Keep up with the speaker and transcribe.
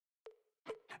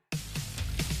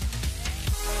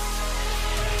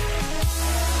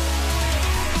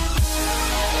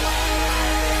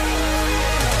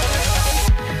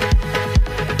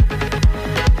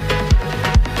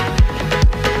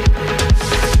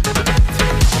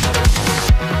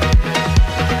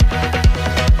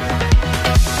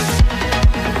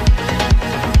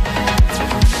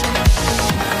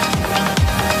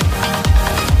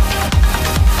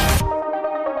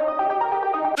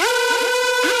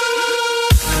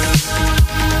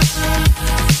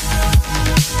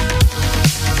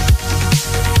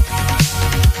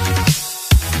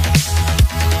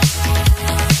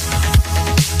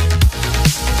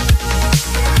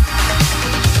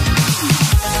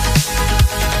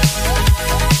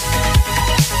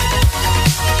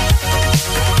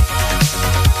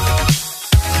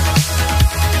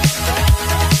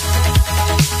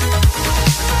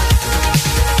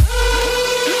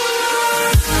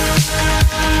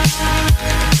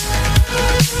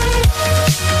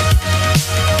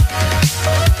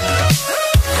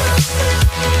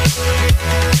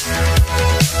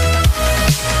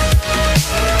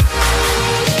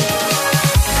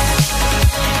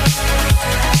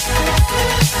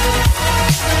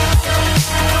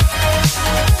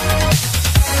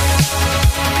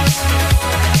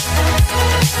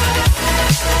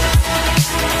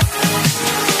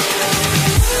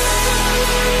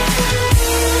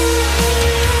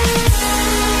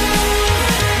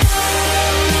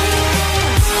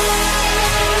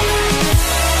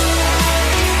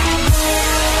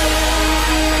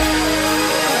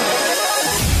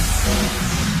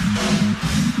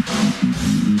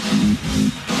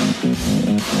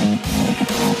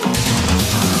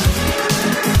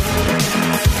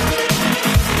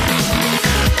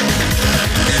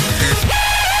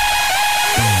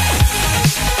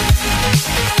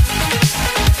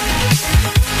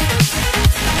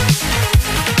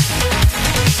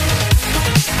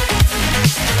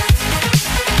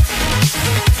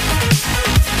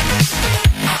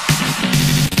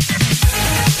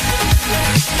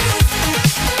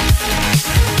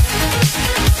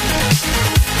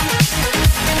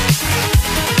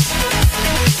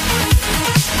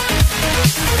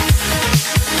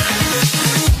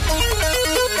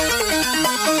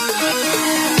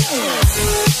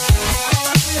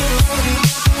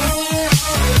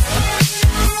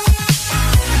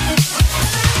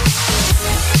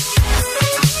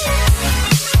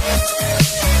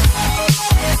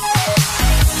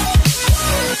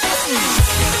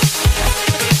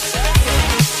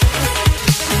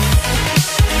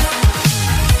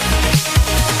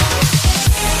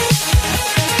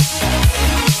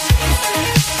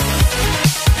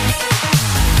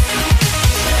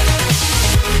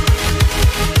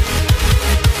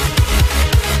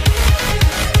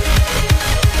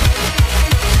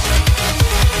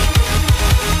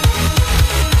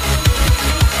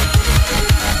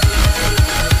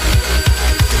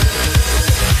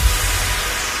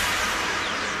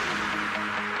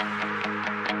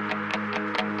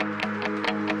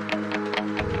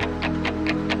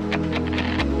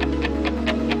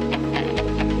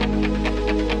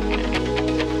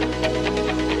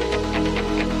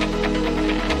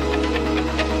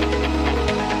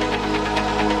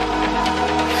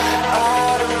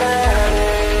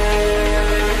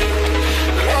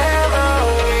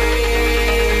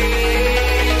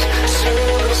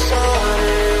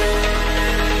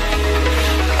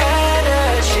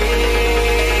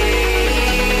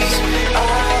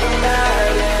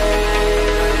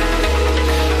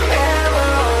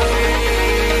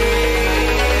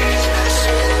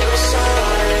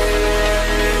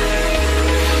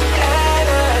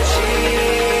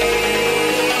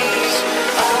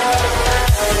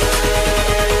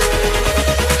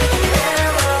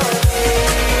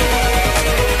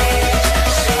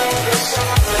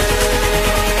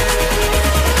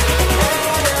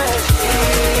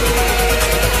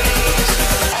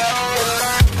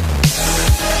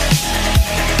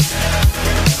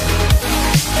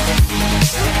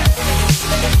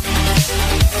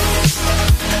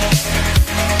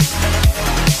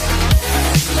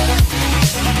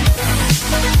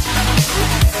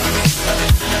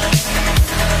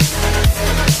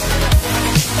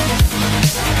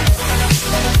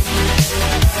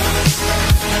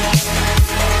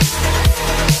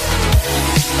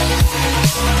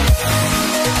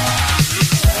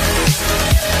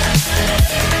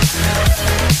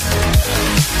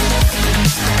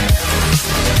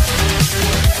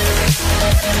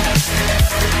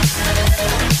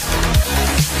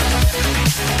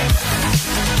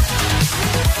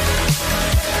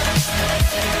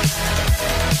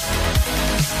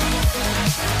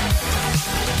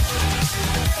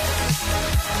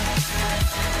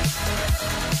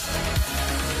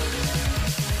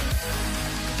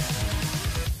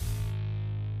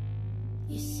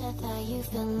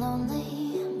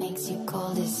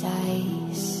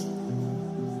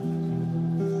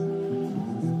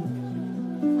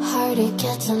to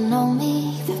get to know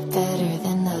me, the better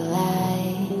than the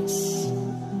lies.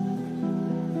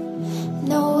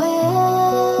 No way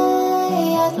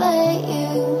I'd let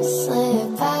you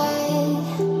slip by.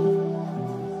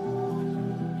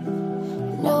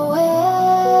 No way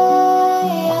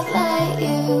I'd let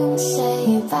you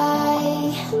say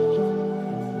bye.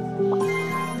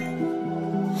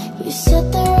 You said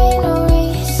there ain't no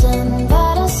reason,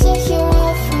 but I sit here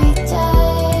every day,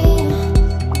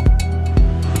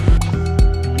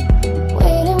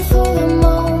 waiting for the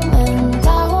moment I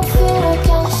won't feel like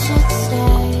I should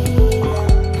stay.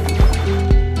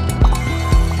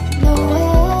 No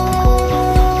way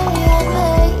I'd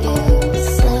let you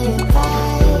say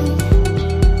bye.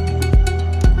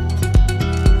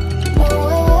 No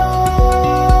way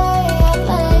I'd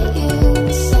let you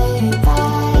say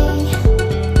bye.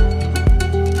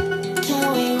 Can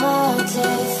we watch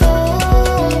it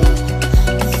fade,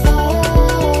 fade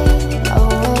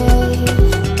away?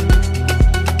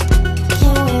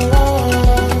 Can we let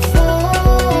it fade,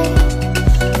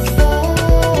 fade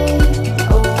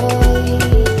away?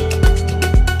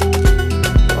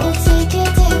 We'll take it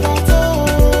day by day.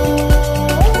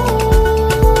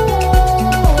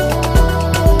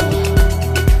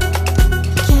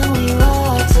 Can we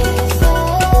watch it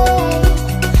fade,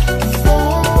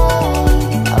 fade away?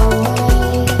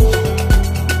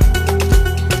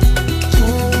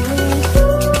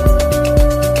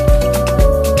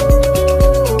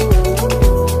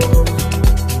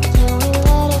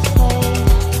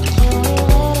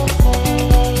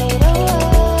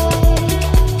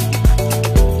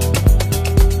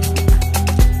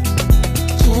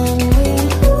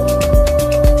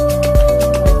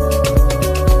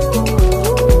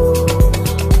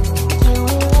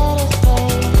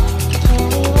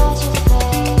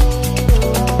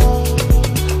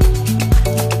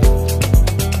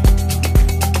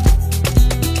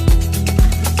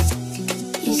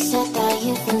 You said that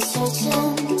you've been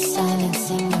searching,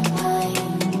 silencing your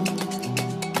mind,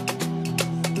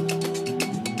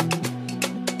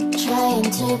 trying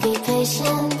to be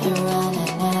patient, but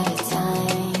running out of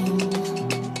time.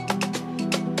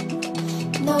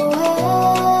 No way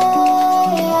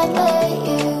I'd let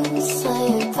you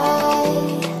slip by.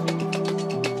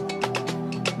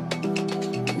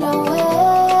 No way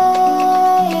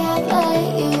I'd let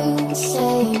you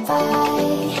say bye.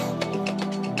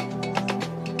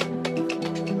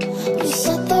 You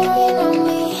said there ain't no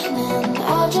meaning, I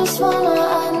just wanna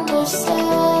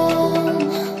understand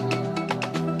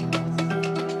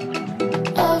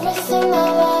everything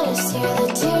that led us here, the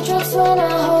teardrops when I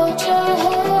hold your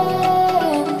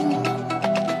hand.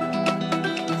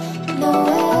 No